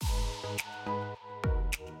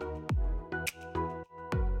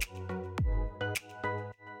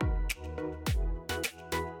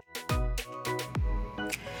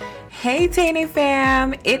Hey Tane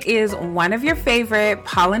fam, it is one of your favorite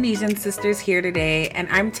Polynesian sisters here today, and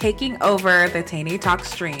I'm taking over the Tane Talk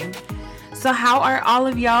stream. So how are all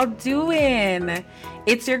of y'all doing?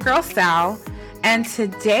 It's your girl Sal, and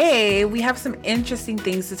today we have some interesting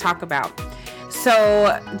things to talk about.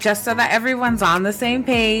 So just so that everyone's on the same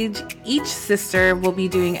page, each sister will be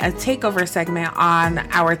doing a takeover segment on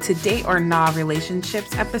our To Date or Nah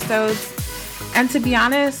relationships episodes. And to be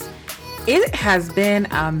honest, it has been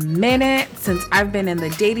a minute since I've been in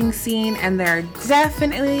the dating scene, and there are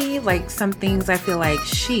definitely some things I feel like,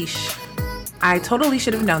 sheesh, I totally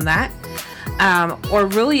should have known that, or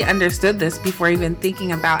really understood this before even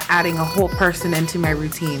thinking about adding a whole person into my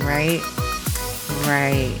routine, right?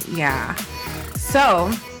 Right, yeah.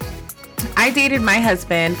 So, I dated my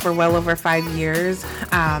husband for well over 5 years,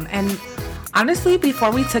 and honestly,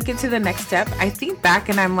 before we took it to the next step, I think back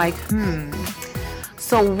and I'm like,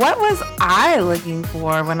 so what was I looking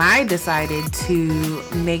for when I decided to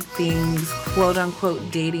make things quote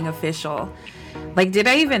unquote dating official? Did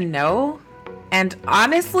I even know? And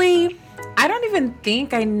honestly, I don't even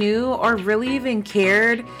think I knew or really even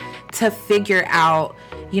cared to figure out,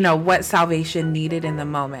 what salvation needed in the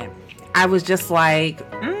moment. I was just like,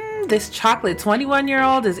 this chocolate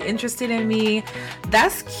 21-year-old is interested in me.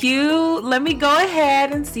 That's cute. Let me go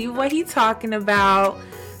ahead and see what he's talking about.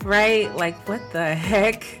 Right? What the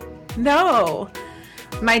heck? No.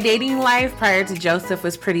 My dating life prior to Joseph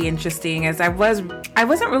was pretty interesting, as I wasn't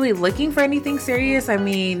really looking for anything serious. I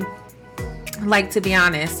mean, to be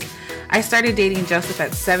honest, I started dating Joseph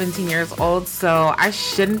at 17 years old, so I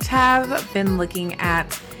shouldn't have been looking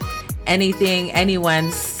at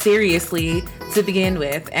anyone seriously to begin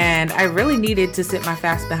with, and I really needed to sit my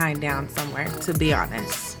fast behind down somewhere, to be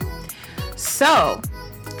honest. So,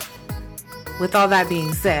 with all that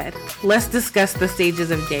being said, let's discuss the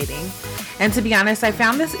stages of dating. And to be honest, I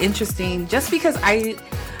found this interesting just because I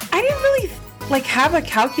didn't really have a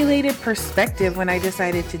calculated perspective when I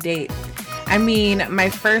decided to date. I mean, my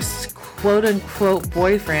first quote unquote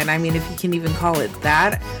boyfriend, if you can even call it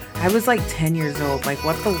that, I was 10 years old.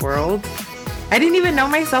 What the world? I didn't even know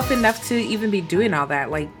myself enough to even be doing all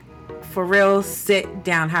that. For real, sit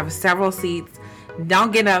down, have several seats,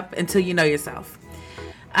 don't get up until you know yourself.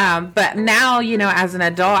 But now, as an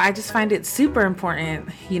adult, I just find it super important,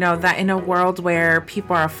 that in a world where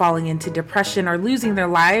people are falling into depression or losing their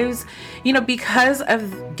lives, because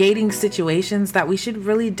of dating situations, that we should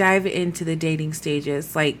really dive into the dating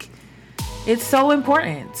stages. It's so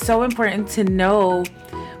important to know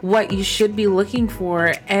what you should be looking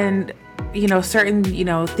for, and, certain,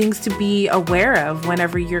 things to be aware of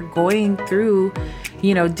whenever you're going through,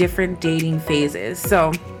 different dating phases.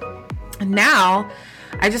 So now,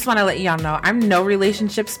 I just want to let y'all know I'm no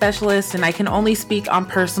relationship specialist, and I can only speak on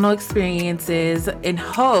personal experiences in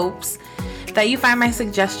hopes that you find my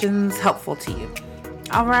suggestions helpful to you.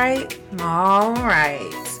 All right.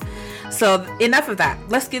 So enough of that.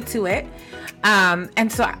 Let's get to it.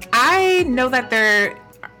 And so I know that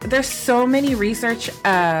there's so many research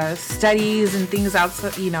studies and things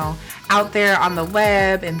out there on the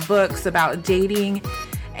web and books about dating.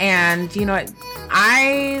 And,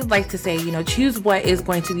 I like to say, choose what is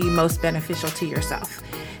going to be most beneficial to yourself.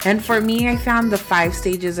 And for me, I found the 5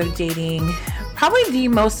 stages of dating probably the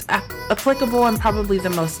most applicable and probably the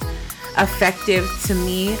most effective to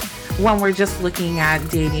me when we're just looking at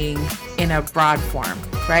dating in a broad form,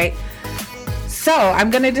 right? So I'm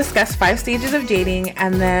going to discuss 5 stages of dating,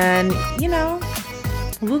 and then,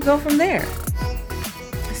 we'll go from there.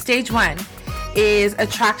 Stage 1 is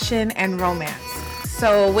attraction and romance.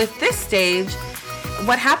 So with this stage,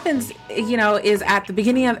 what happens, is at the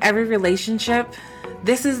beginning of every relationship,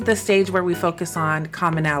 this is the stage where we focus on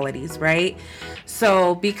commonalities, right?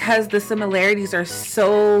 So because the similarities are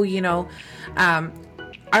so,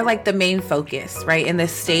 are the main focus, right? In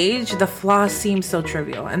this stage, the flaws seem so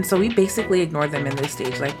trivial. And so we basically ignore them in this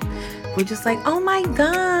stage. We're just oh my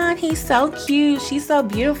God, he's so cute, she's so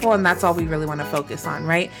beautiful. And that's all we really want to focus on,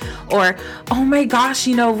 right? Or, oh my gosh,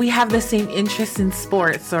 we have the same interests in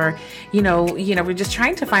sports, or, we're just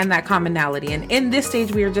trying to find that commonality. And in this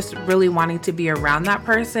stage, we are just really wanting to be around that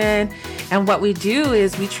person. And what we do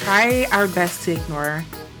is we try our best to ignore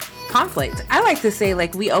conflict. I like to say,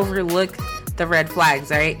 we overlook the red flags,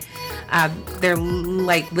 right? They're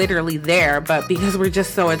literally there, but because we're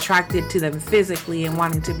just so attracted to them physically and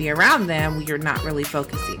wanting to be around them, we are not really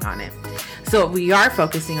focusing on it. So what we are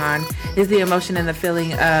focusing on is the emotion and the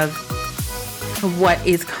feeling of what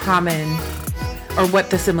is common, or what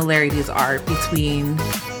the similarities are between,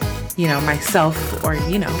 myself or,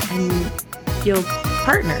 and your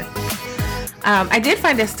partner. I did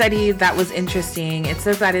find a study that was interesting. It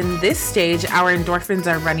says that in this stage, our endorphins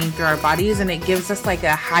are running through our bodies and it gives us like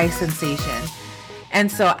a high sensation.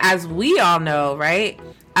 And so as we all know, right,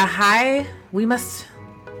 a high, we must,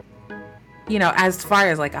 as far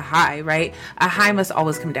as like a high, right, a high must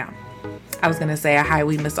always come down. I was going to say a high,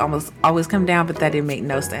 we must always come down, but that didn't make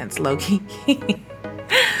no sense, low-key.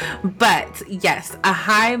 But yes, a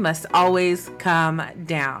high must always come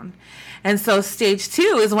down. And so stage 2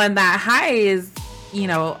 is when that high is,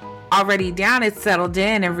 already down, it's settled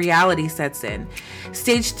in and reality sets in.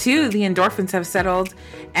 Stage 2, the endorphins have settled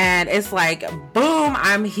and it's like, boom,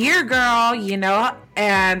 I'm here, girl,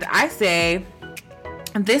 and I say,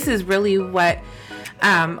 this is really what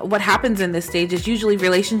happens in this stage is usually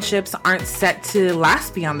relationships aren't set to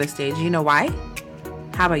last beyond this stage. You know why?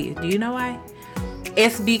 How about you? Do you know why?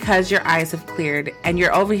 It's because your eyes have cleared and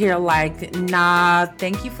you're over here like, nah,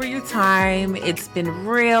 thank you for your time. It's been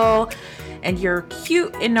real and you're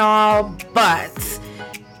cute and all, but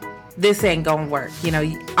this ain't gonna work.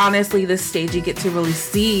 Honestly, this stage you get to really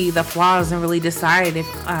see the flaws and really decide if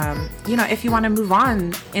you want to move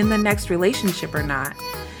on in the next relationship or not.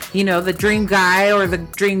 The dream guy or the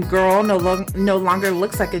dream girl no longer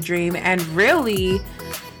looks like a dream, and really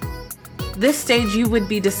this stage you would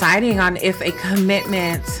be deciding on if a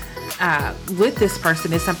commitment with this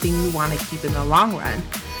person is something you want to keep in the long run.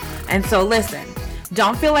 And so listen,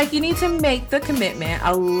 don't feel like you need to make the commitment.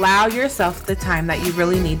 Allow yourself the time that you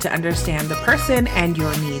really need to understand the person and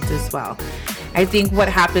your needs as well. I think what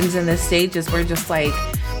happens in this stage is we're just like,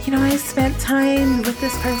 I spent time with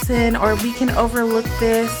this person, or we can overlook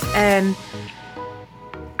this. And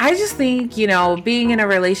I just think, being in a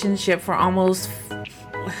relationship for almost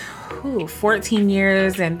 14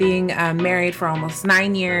 years and being married for almost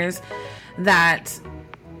 9 years, that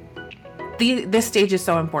this stage is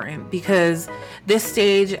so important, because this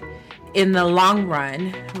stage in the long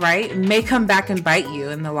run, right, may come back and bite you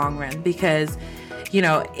in the long run. Because,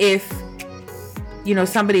 if,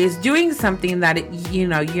 somebody is doing something that,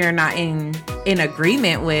 you're not in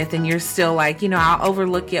agreement with, and you're still like, I'll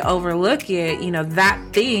overlook it, that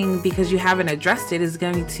thing, because you haven't addressed it, is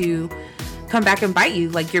going to come back and bite you.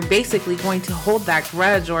 Like, you're basically going to hold that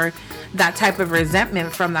grudge or that type of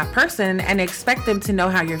resentment from that person and expect them to know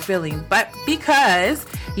how you're feeling. But because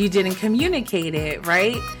you didn't communicate it,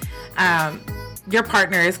 right? Your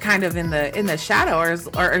partner is kind of in the shadows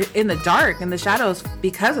or in the dark, in the shadows,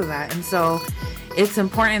 because of that. And so it's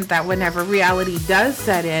important that whenever reality does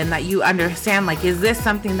set in, that you understand, like, is this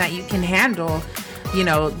something that you can handle,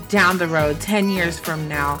 down the road, 10 years from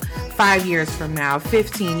now, 5 years from now,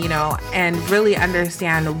 15, and really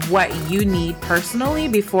understand what you need personally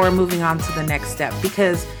before moving on to the next step.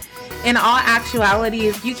 Because in all actuality,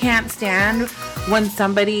 if you can't stand when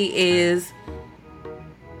somebody is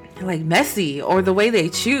like messy or the way they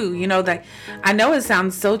chew, that I know it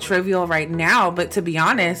sounds so trivial right now, but to be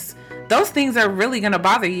honest, those things are really going to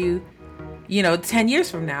bother you, 10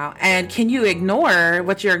 years from now. And can you ignore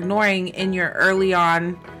what you're ignoring in your early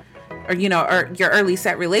on or your early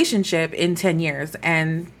set relationship in 10 years?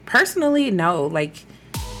 And personally, no.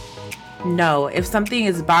 If something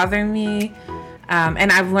is bothering me,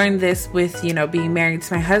 and I've learned this with, being married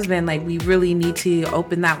to my husband, like, we really need to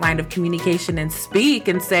open that line of communication and speak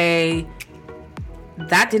and say,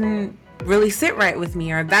 that didn't really sit right with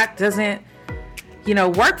me, or that doesn't,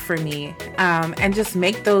 work for me, and just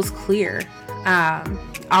make those clear.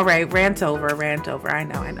 All right, rant over. I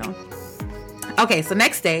know. Okay, so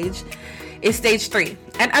next stage is stage 3,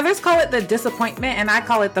 and others call it the disappointment, and I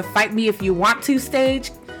call it the fight me if you want to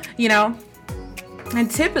stage,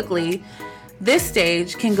 and typically this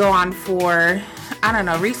stage can go on for,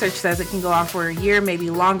 research says it can go on for a year,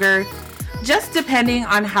 maybe longer, just depending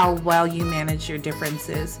on how well you manage your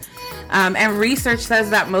differences. And research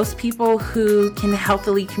says that most people who can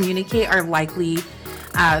healthily communicate are likely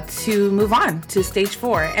to move on to stage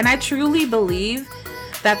 4. And I truly believe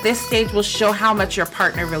that this stage will show how much your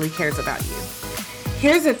partner really cares about you.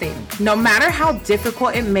 Here's the thing. No matter how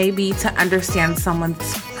difficult it may be to understand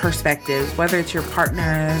someone's perspectives, whether it's your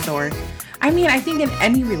partner's or, I think in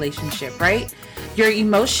any relationship, right? Your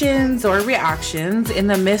emotions or reactions in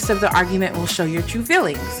the midst of the argument will show your true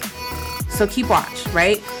feelings. So keep watch,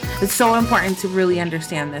 right? It's so important to really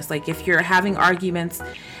understand this. Like, if you're having arguments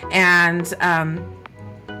and,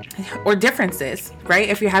 or differences, right?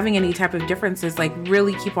 If you're having any type of differences, like,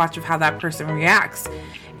 really keep watch of how that person reacts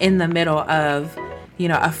in the middle of,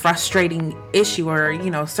 a frustrating issue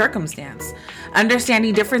or, circumstance.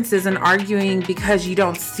 Understanding differences and arguing because you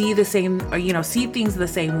don't see the same, or, see things the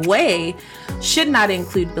same way should not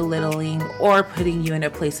include belittling or putting you in a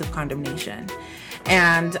place of condemnation.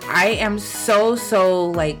 And I am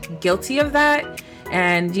so like guilty of that.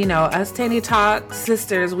 And, you know, us Tanny Talk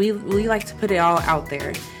sisters, we like to put it all out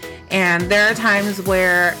there. And there are times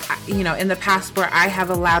where, you know, in the past where I have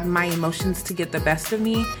allowed my emotions to get the best of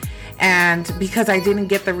me. And because I didn't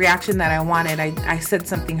get the reaction that I wanted, I said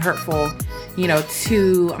something hurtful, you know,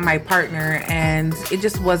 to my partner. And it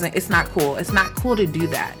just wasn't, it's not cool. It's not cool to do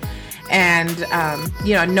that. And,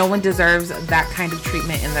 you know, no one deserves that kind of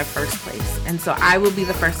treatment in the first place. And so I will be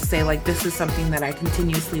the first to say, like, this is something that I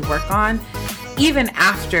continuously work on. Even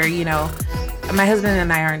after, you know, my husband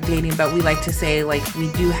and I aren't dating, but we like to say, like,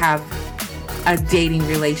 we do have a dating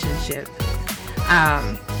relationship.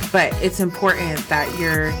 But it's important that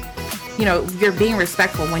you're being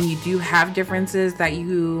respectful when you do have differences, that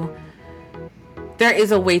there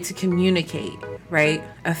is a way to communicate, right,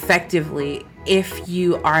 effectively if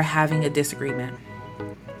you are having a disagreement.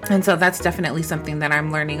 And so that's definitely something that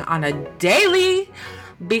I'm learning on a daily,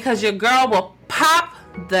 because your girl will pop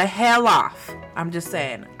the hell off. I'm just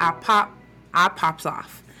saying, I pops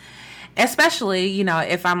off. Especially, you know,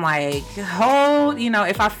 if I'm like,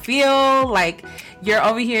 if I feel like you're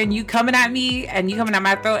over here and you coming at me and you coming at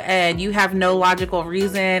my throat and you have no logical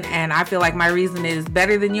reason, and I feel like my reason is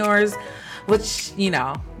better than yours, which, you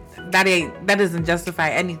know, that doesn't justify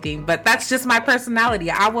anything, but that's just my personality.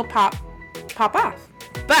 I will pop off.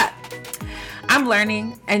 But I'm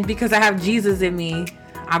learning, and because I have Jesus in me,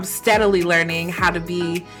 I'm steadily learning how to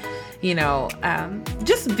be, you know,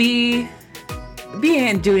 just be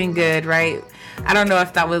and doing good, right? I don't know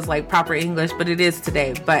if that was like proper English, but it is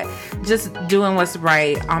today. But just doing what's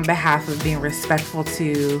right on behalf of being respectful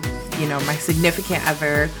to, you know, my significant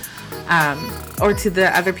other, or to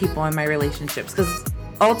the other people in my relationships. Because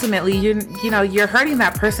ultimately, you're hurting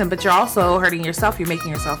that person, but you're also hurting yourself. You're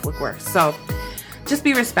making yourself look worse. So just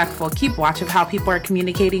be respectful. Keep watch of how people are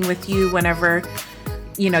communicating with you whenever,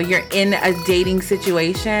 you know, you're in a dating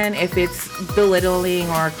situation. If it's belittling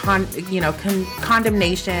or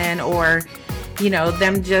condemnation, or, you know,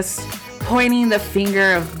 them just pointing the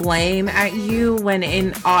finger of blame at you, when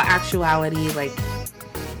in all actuality, like,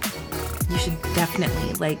 you should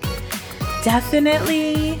definitely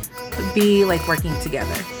be like working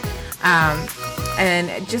together.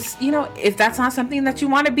 And just, you know, if that's not something that you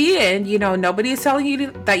want to be in, you know, nobody is telling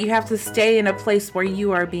you that you have to stay in a place where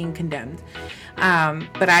you are being condemned.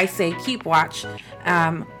 But I say keep watch,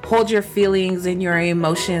 hold your feelings and your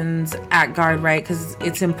emotions at guard, right? Because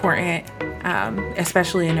it's important,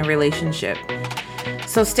 especially in a relationship.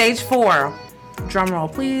 So stage 4, drum roll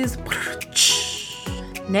please.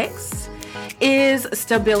 Next is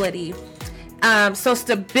stability. So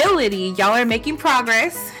stability, y'all are making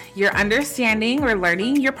progress. You're understanding or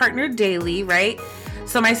learning your partner daily, right?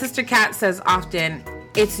 So my sister Kat says often,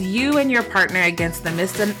 it's you and your partner against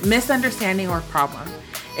the misunderstanding or problem.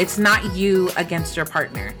 It's not you against your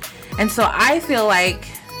partner. And so I feel like,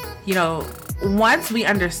 you know, once we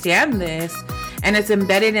understand this and it's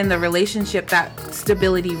embedded in the relationship, that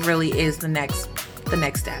stability really is the next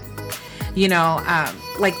step. You know,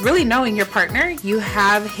 like really knowing your partner, you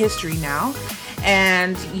have history now,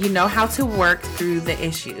 and you know how to work through the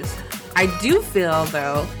issues. I do feel,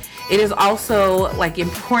 though, it is also like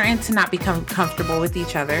important to not become comfortable with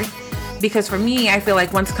each other, because for me, I feel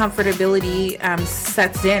like once comfortability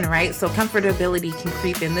sets in, right? So comfortability can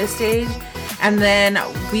creep in this stage, and then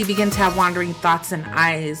we begin to have wandering thoughts and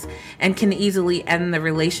eyes, and can easily end the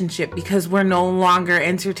relationship because we're no longer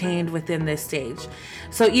entertained within this stage.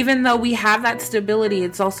 So even though we have that stability,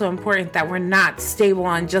 it's also important that we're not stable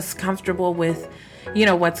and just comfortable with, you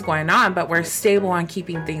know, what's going on, but we're stable on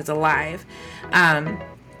keeping things alive.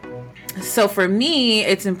 So for me,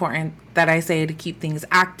 it's important that I say to keep things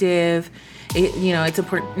active. It's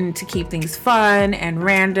important to keep things fun and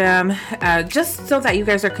random, just so that you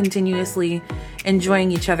guys are continuously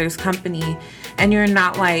enjoying each other's company, and you're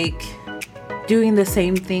not like doing the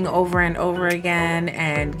same thing over and over again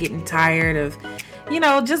and getting tired of, you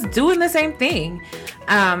know, just doing the same thing.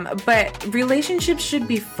 But relationships should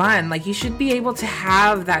be fun. Like, you should be able to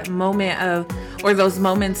have that moment of, or those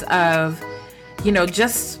moments of, you know,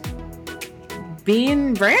 just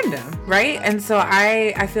being random, right? And so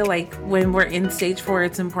I feel like when we're in stage 4,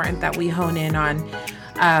 it's important that we hone in on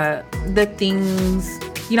the things,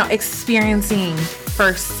 you know, experiencing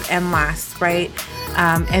first and last, right?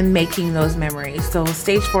 And making those memories. So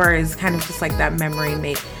stage 4 is kind of just like that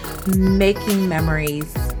making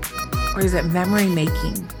memories. Or is it memory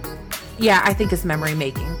making? Yeah, I think it's memory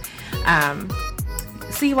making.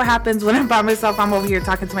 See what happens when I'm by myself. I'm over here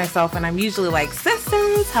talking to myself, and I'm usually like,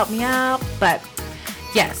 sisters, help me out. But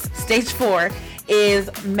yes, stage 4 is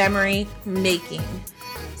memory making.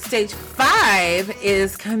 stage 5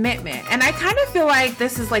 is commitment. And I kind of feel like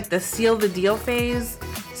this is like the seal the deal phase.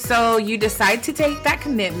 So you decide to take that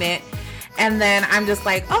commitment, and then I'm just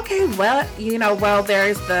like, okay, well,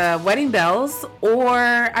 there's the wedding bells, or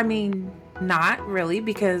I mean, not really,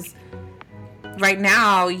 because right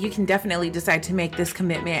now you can definitely decide to make this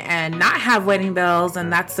commitment and not have wedding bells,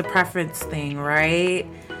 and that's the preference thing, right?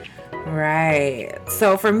 Right.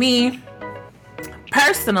 So for me,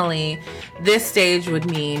 personally, this stage would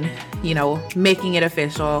mean, making it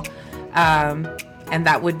official. And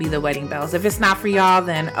that would be the wedding bells. If it's not for y'all,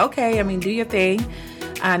 then okay, I mean, do your thing.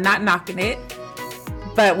 Not knocking it.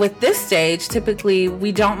 But with this stage, typically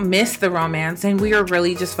we don't miss the romance, and we are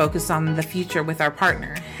really just focused on the future with our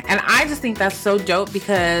partner. And I just think that's so dope,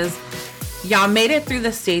 because y'all made it through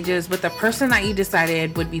the stages with the person that you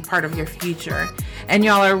decided would be part of your future. And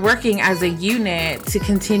y'all are working as a unit to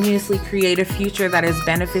continuously create a future that is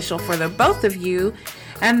beneficial for the both of you.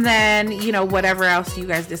 And then, whatever else you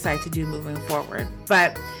guys decide to do moving forward.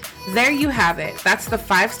 But there you have it. That's the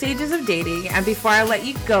 5 stages of dating. And before I let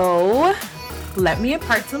you go, let me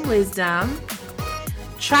impart some wisdom.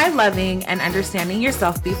 Try loving and understanding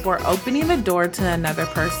yourself before opening the door to another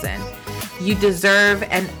person. You deserve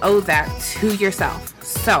and owe that to yourself.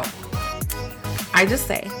 So I just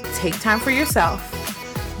say, take time for yourself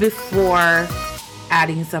before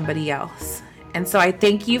adding somebody else. And so I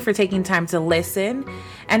thank you for taking time to listen.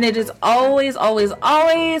 And it is always, always,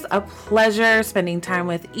 always a pleasure spending time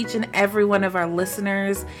with each and every one of our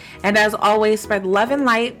listeners. And as always, spread love and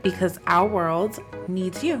light, because our world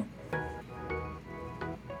needs you.